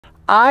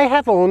I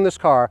have owned this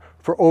car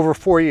for over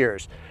 4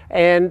 years,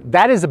 and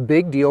that is a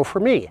big deal for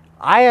me.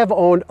 I have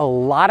owned a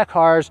lot of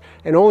cars,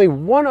 and only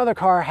one other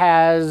car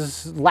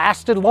has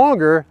lasted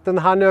longer than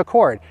the Honda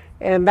Accord.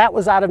 And that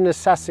was out of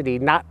necessity,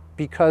 not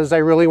because I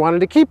really wanted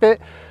to keep it,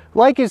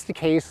 like is the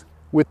case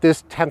with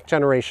this 10th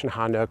generation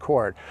Honda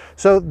Accord.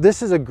 So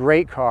this is a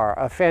great car,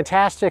 a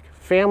fantastic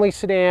family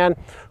sedan,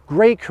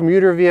 great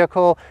commuter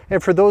vehicle.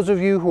 And for those of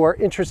you who are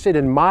interested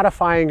in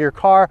modifying your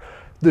car,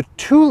 the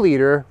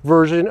 2-liter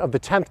version of the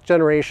 10th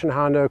generation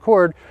Honda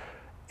Accord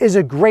is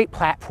a great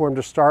platform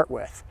to start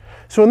with.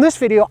 So in this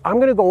video, I'm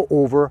going to go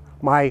over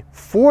my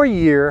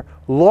 4-year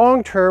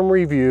long-term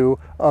review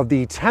of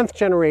the 10th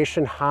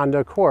generation Honda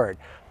Accord.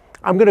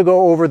 I'm going to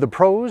go over the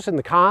pros and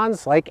the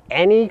cons. Like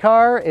any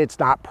car, it's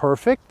not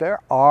perfect. There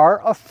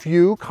are a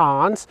few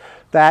cons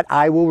that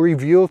I will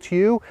reveal to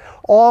you,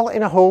 all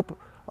in a hope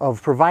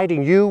of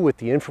providing you with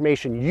the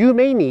information you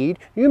may need,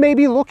 you may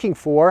be looking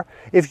for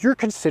if you're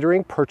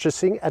considering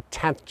purchasing a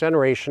 10th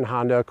generation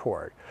Honda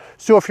Accord.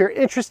 So if you're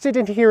interested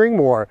in hearing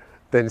more,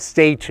 then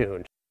stay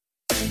tuned.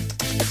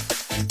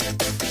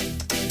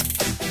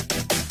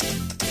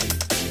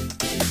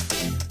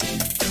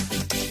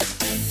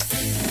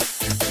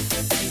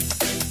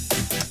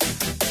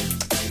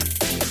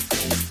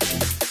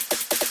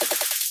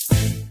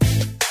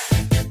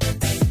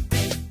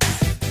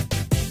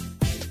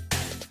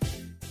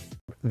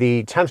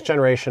 The 10th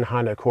generation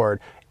Honda Accord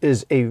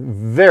is a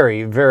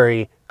very,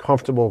 very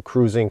comfortable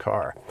cruising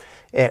car.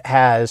 It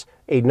has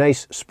a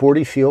nice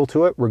sporty feel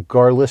to it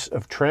regardless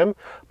of trim,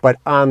 but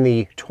on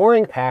the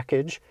touring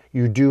package,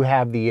 you do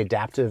have the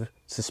adaptive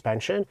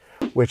suspension,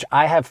 which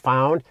I have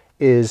found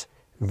is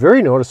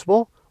very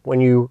noticeable when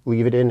you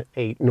leave it in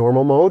a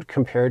normal mode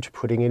compared to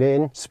putting it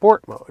in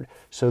sport mode.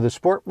 So the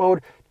sport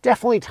mode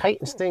definitely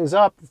tightens things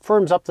up,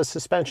 firms up the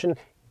suspension,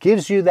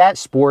 gives you that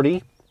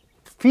sporty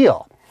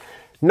feel.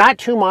 Not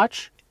too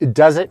much. It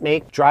doesn't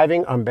make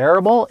driving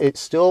unbearable. It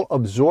still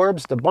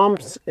absorbs the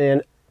bumps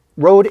and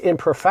road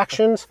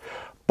imperfections,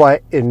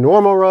 but in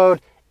normal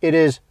road, it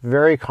is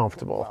very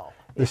comfortable.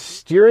 The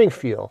steering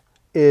feel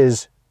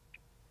is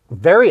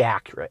very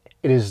accurate.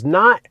 It is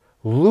not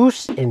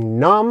loose and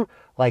numb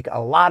like a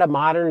lot of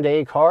modern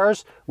day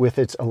cars with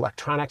its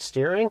electronic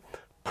steering.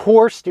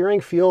 Poor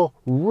steering feel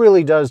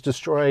really does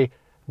destroy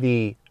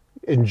the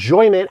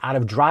enjoyment out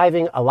of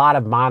driving a lot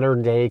of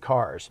modern day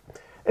cars.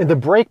 And the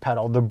brake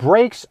pedal, the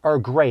brakes are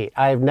great.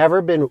 I've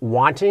never been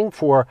wanting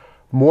for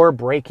more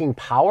braking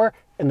power,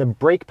 and the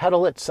brake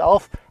pedal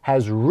itself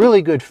has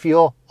really good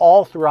feel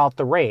all throughout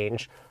the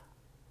range,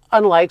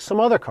 unlike some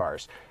other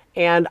cars.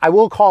 And I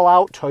will call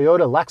out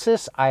Toyota,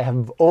 Lexus. I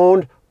have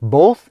owned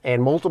both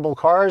and multiple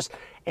cars,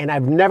 and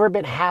I've never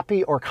been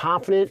happy or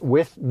confident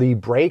with the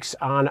brakes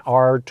on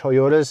our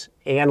Toyotas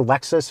and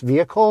Lexus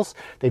vehicles.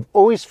 They've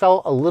always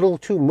felt a little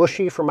too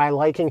mushy for my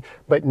liking,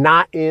 but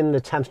not in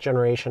the 10th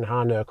generation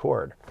Honda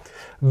Accord.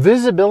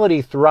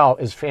 Visibility throughout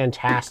is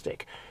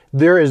fantastic.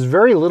 There is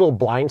very little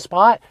blind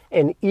spot,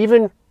 and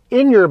even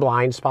in your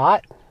blind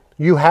spot,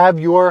 you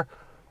have your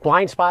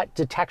blind spot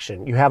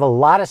detection. You have a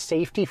lot of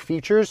safety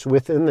features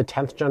within the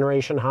 10th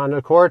generation Honda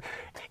Accord,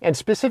 and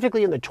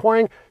specifically in the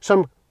touring,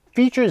 some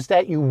features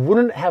that you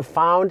wouldn't have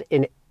found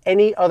in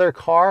any other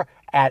car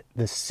at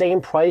the same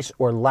price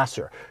or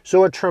lesser.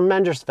 So a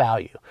tremendous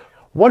value.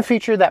 One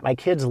feature that my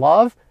kids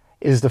love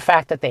is the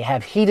fact that they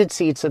have heated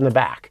seats in the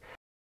back.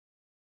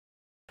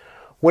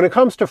 When it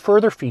comes to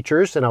further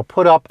features, and I'll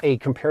put up a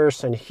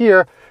comparison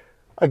here,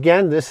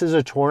 again, this is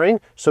a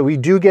touring, so we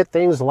do get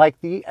things like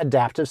the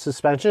adaptive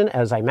suspension,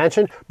 as I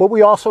mentioned, but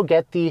we also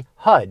get the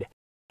HUD.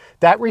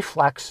 That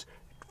reflects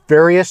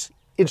various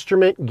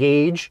instrument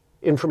gauge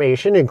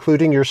information,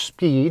 including your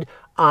speed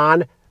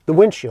on the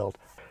windshield.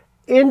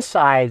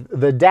 Inside,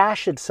 the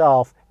dash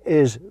itself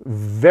is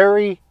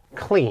very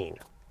clean.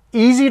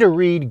 Easy to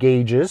read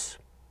gauges,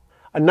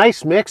 a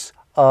nice mix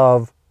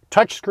of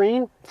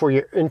touchscreen for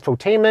your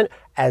infotainment,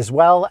 as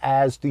well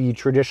as the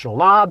traditional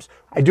knobs.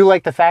 I do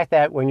like the fact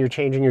that when you're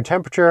changing your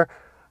temperature,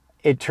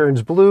 it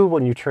turns blue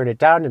when you turn it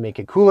down to make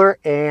it cooler,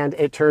 and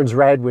it turns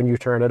red when you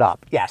turn it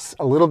up. Yes,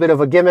 a little bit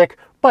of a gimmick,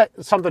 but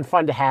something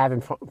fun to have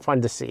and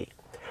fun to see.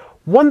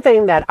 One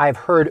thing that I've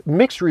heard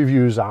mixed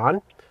reviews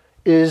on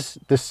is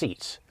the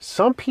seats.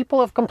 Some people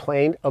have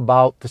complained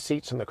about the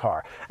seats in the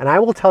car, and I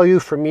will tell you,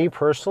 for me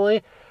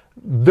personally,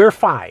 they're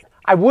fine.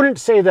 I wouldn't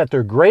say that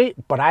they're great,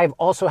 but I've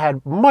also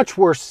had much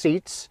worse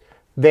seats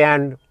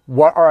than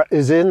what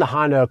is in the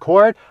Honda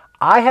Accord.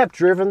 I have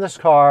driven this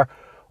car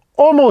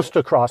almost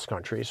across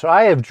country. So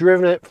I have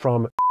driven it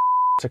from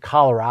to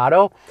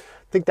Colorado.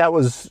 I think that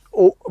was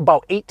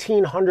about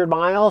 1,800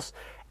 miles,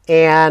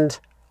 and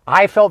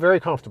I felt very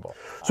comfortable.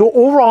 So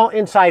overall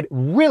inside,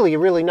 really,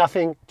 really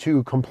nothing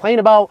to complain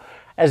about.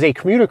 As a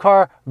commuter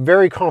car,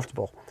 very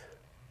comfortable.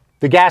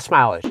 The gas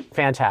mileage,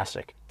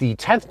 fantastic. The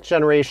 10th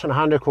generation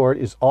Honda Accord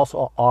is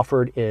also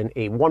offered in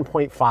a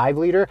 1.5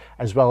 liter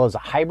as well as a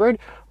hybrid,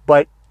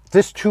 but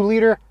this 2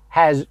 liter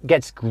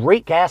gets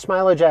great gas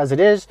mileage as it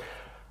is.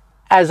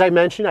 As I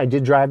mentioned, I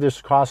did drive this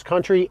cross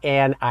country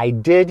and I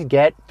did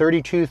get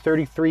 32,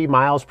 33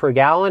 miles per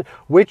gallon,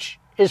 which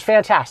is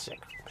fantastic.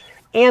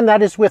 And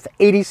that is with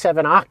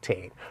 87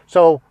 octane.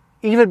 So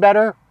even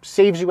better,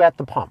 saves you at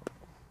the pump.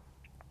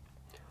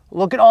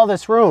 Look at all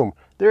this room.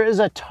 There is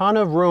a ton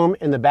of room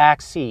in the back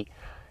seat.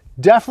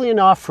 Definitely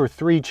enough for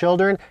 3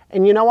 children.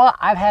 And you know what?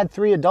 I've had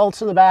 3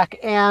 adults in the back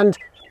and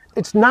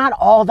it's not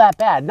all that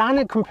bad. Not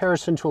in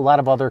comparison to a lot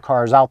of other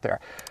cars out there.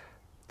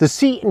 The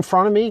seat in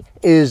front of me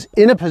is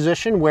in a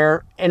position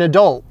where an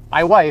adult,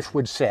 my wife,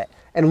 would sit.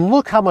 And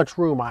look how much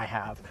room I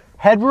have.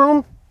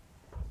 Headroom,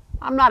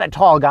 I'm not a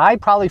tall guy,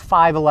 probably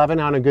 5'11"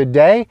 on a good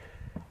day.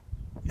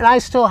 And I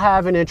still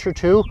have an inch or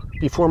two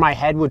before my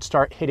head would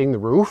start hitting the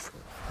roof.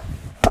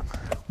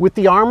 With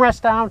the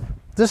armrest down,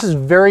 this is a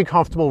very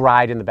comfortable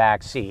ride in the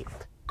back seat.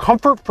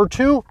 Comfort for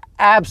 2,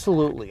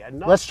 absolutely.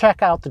 Let's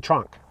check out the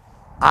trunk.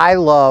 I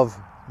love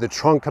the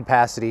trunk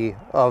capacity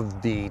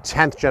of the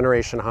 10th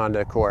generation Honda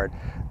Accord.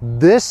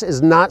 This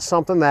is not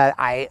something that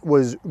I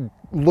was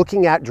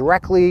looking at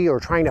directly or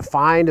trying to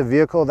find a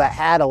vehicle that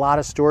had a lot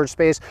of storage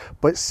space,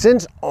 but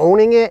since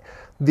owning it,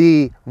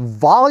 the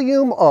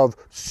volume of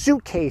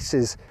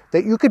suitcases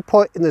that you could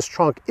put in this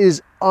trunk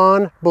is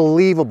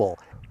unbelievable.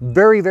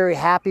 Very, very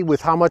happy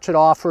with how much it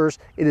offers.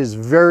 It is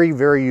very,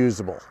 very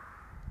usable.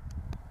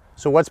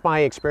 So what's my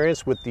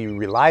experience with the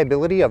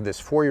reliability of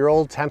this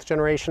 4-year-old 10th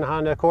generation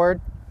Honda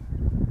Accord?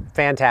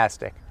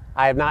 Fantastic.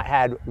 I have not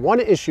had one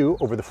issue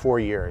over the 4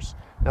 years.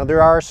 Now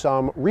there are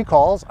some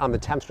recalls on the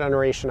 10th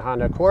generation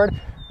Honda Accord,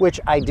 which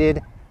I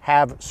did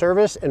have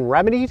serviced and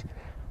remedied.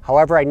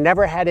 However, I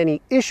never had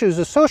any issues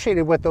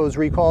associated with those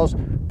recalls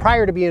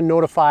prior to being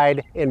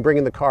notified and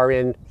bringing the car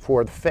in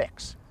for the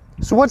fix.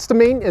 So what's the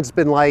maintenance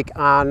been like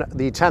on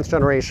the 10th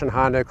generation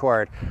Honda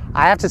Accord?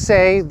 I have to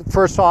say,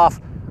 first off,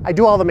 I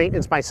do all the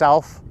maintenance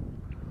myself.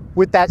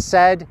 With that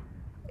said,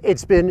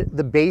 it's been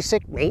the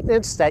basic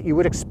maintenance that you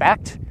would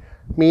expect,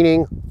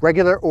 meaning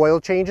regular oil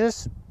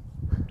changes,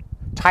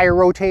 tire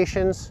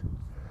rotations,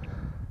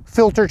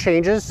 filter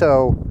changes,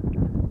 so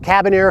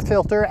cabin air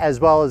filter as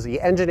well as the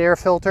engine air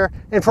filter.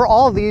 And for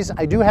all of these,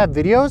 I do have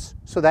videos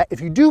so that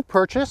if you do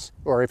purchase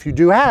or if you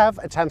do have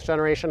a 10th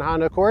generation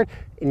Honda Accord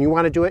and you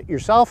want to do it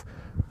yourself,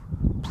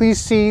 please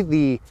see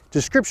the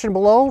description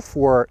below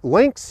for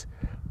links.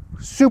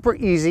 Super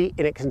easy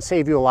and it can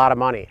save you a lot of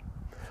money.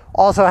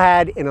 Also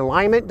had an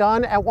alignment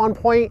done at one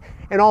point,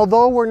 and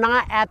although we're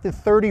not at the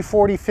 30,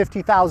 40,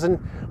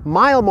 50,000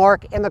 mile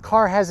mark and the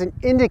car hasn't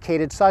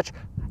indicated such,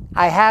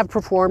 I have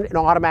performed an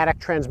automatic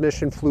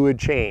transmission fluid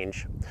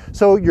change.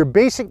 So your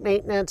basic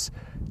maintenance,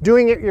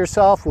 doing it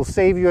yourself will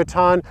save you a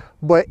ton,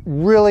 but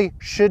really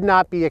should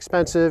not be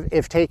expensive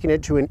if taking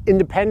it to an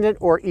independent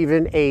or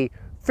even a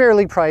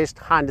fairly priced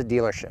Honda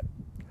dealership.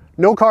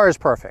 No car is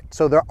perfect,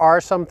 so there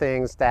are some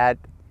things that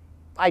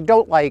I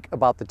don't like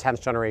about the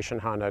 10th generation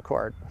Honda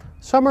Accord.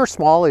 Some are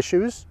small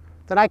issues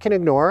that I can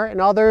ignore, and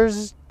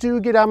others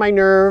do get on my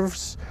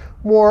nerves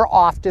more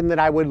often than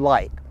I would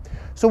like.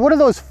 So what are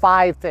those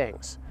 5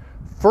 things?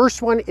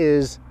 First one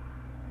is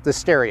the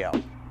stereo.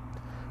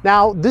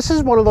 Now, this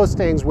is one of those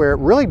things where it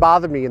really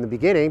bothered me in the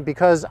beginning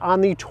because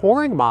on the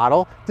touring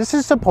model, this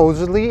is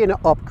supposedly an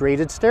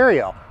upgraded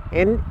stereo,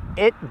 and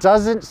it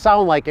doesn't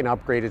sound like an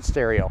upgraded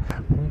stereo,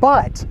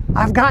 but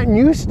I've gotten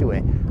used to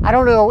it. I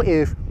don't know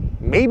if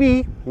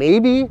maybe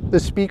the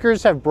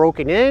speakers have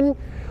broken in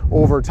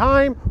over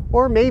time,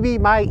 or maybe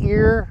my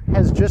ear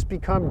has just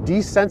become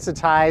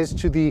desensitized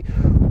to the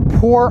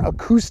poor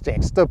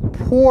acoustics, the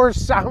poor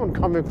sound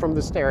coming from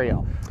the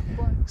stereo.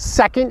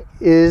 Second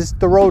is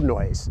the road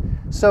noise.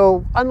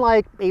 So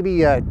unlike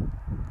maybe a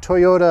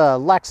Toyota,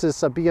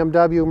 Lexus, a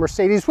BMW,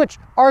 Mercedes, which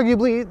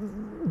arguably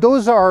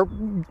those are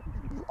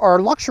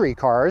luxury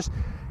cars,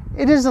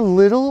 it is a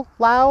little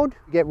loud.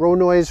 You get road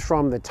noise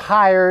from the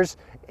tires.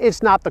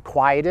 It's not the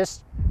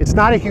quietest. It's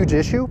not a huge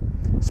issue,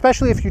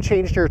 especially if you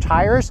changed your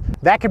tires.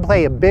 That can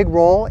play a big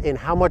role in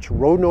how much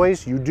road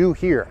noise you do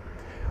hear.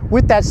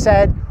 With that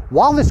said,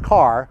 while this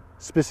car,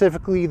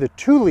 specifically the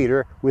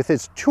 2-liter with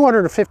its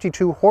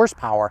 252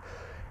 horsepower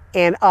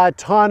and a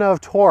ton of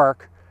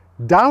torque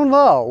down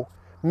low,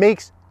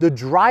 makes the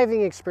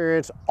driving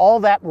experience all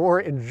that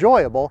more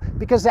enjoyable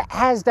because it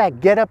has that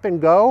get up and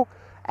go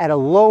at a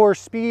lower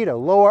speed, a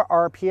lower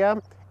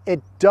RPM.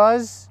 It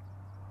does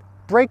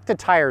break the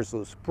tires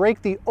loose,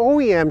 break the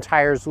OEM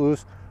tires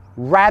loose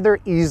rather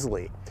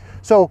easily.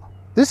 So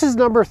this is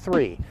number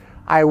 3.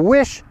 I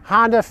wish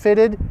Honda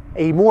fitted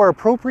a more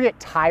appropriate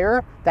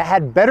tire that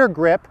had better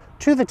grip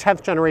to the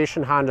 10th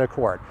generation Honda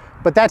Accord,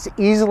 but that's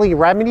easily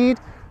remedied.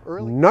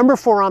 Number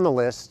 4 on the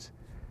list,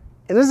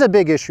 and this is a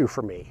big issue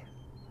for me.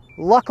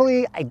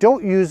 Luckily, I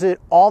don't use it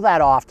all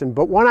that often,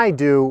 but when I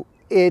do,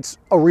 it's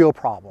a real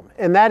problem,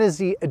 and that is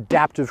the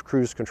adaptive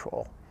cruise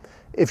control.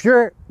 If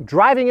you're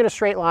driving in a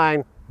straight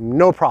line,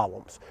 no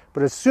problems.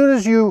 But as soon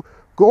as you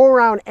go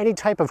around any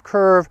type of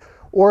curve,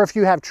 or if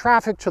you have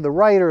traffic to the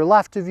right or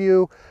left of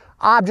you,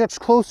 objects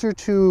closer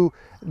to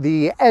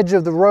the edge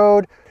of the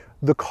road,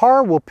 the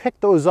car will pick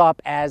those up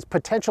as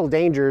potential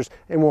dangers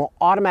and will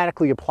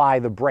automatically apply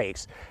the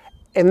brakes.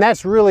 And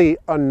that's really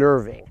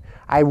unnerving.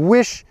 I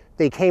wish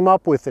they came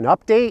up with an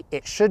update.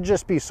 It should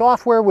just be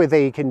software where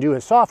they can do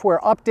a software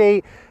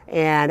update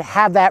and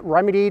have that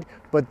remedied,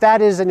 but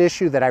that is an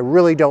issue that I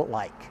really don't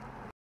like.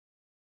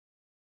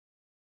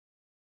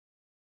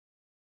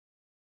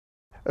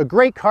 A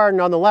great car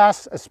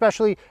nonetheless,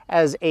 especially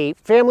as a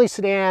family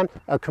sedan,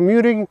 a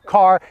commuting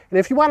car. And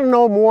if you want to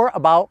know more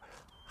about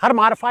how to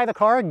modify the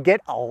car,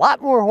 get a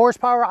lot more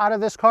horsepower out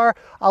of this car,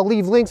 I'll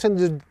leave links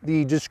in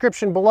the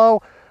description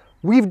below.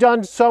 We've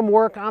done some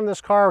work on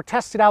this car,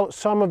 tested out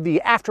some of the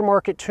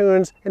aftermarket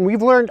tunes, and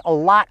we've learned a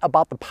lot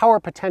about the power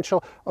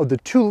potential of the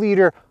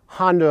 2-liter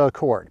Honda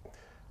Accord.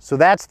 So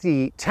that's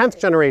the 10th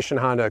generation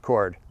Honda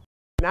Accord.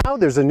 Now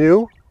there's a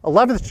new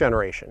 11th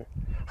generation.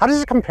 How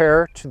does it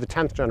compare to the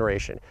 10th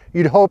generation?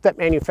 You'd hope that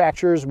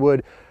manufacturers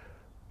would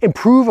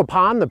improve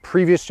upon the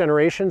previous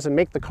generations and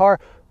make the car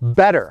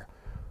better.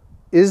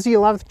 Is the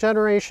 11th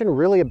generation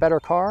really a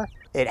better car?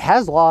 It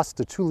has lost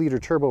the 2-liter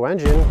turbo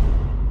engine.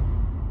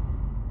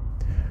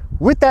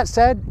 With that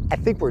said, I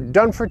think we're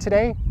done for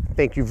today.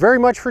 Thank you very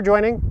much for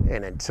joining,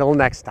 and until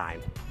next time.